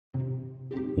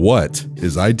What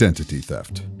is identity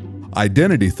theft?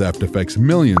 Identity theft affects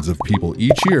millions of people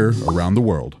each year around the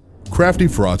world. Crafty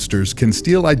fraudsters can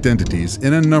steal identities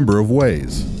in a number of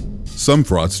ways. Some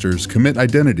fraudsters commit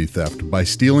identity theft by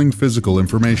stealing physical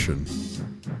information.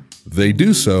 They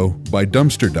do so by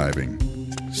dumpster diving,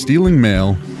 stealing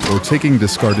mail, or taking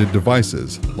discarded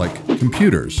devices like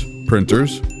computers,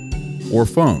 printers, or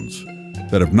phones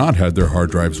that have not had their hard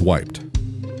drives wiped.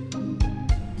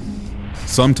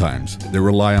 Sometimes they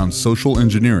rely on social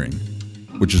engineering,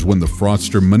 which is when the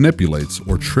fraudster manipulates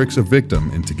or tricks a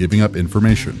victim into giving up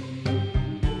information.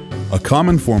 A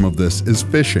common form of this is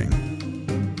phishing,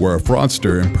 where a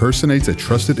fraudster impersonates a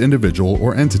trusted individual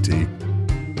or entity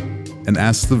and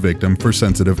asks the victim for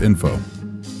sensitive info.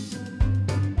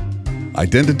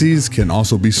 Identities can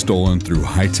also be stolen through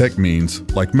high-tech means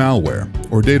like malware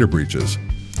or data breaches,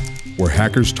 where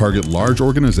hackers target large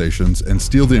organizations and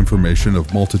steal the information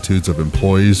of multitudes of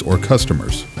employees or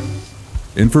customers.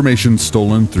 Information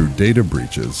stolen through data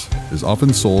breaches is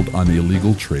often sold on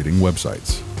illegal trading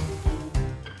websites.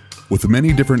 With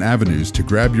many different avenues to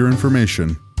grab your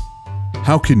information,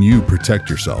 how can you protect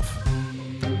yourself?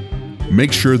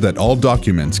 Make sure that all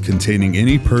documents containing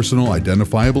any personal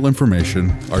identifiable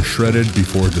information are shredded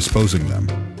before disposing them.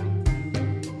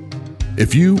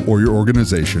 If you or your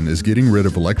organization is getting rid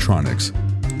of electronics,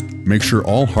 make sure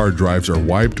all hard drives are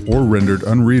wiped or rendered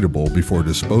unreadable before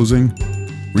disposing,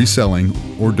 reselling,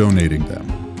 or donating them.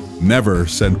 Never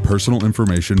send personal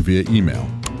information via email.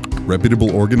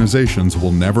 Reputable organizations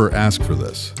will never ask for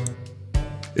this.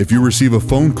 If you receive a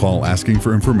phone call asking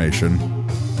for information,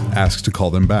 ask to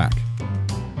call them back.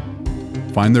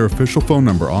 Find their official phone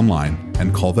number online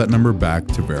and call that number back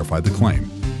to verify the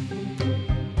claim.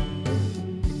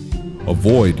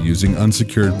 Avoid using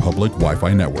unsecured public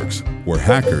Wi-Fi networks where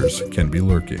hackers can be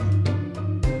lurking.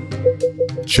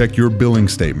 Check your billing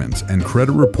statements and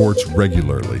credit reports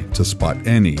regularly to spot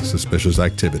any suspicious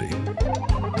activity.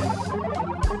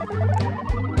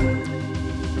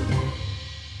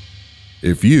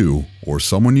 If you or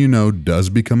someone you know does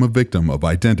become a victim of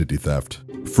identity theft,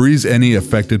 freeze any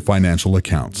affected financial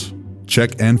accounts.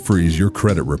 Check and freeze your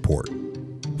credit report.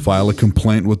 File a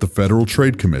complaint with the Federal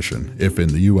Trade Commission if in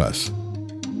the U.S.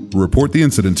 Report the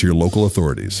incident to your local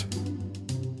authorities.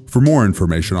 For more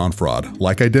information on fraud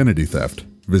like identity theft,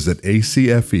 visit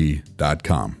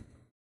acfe.com.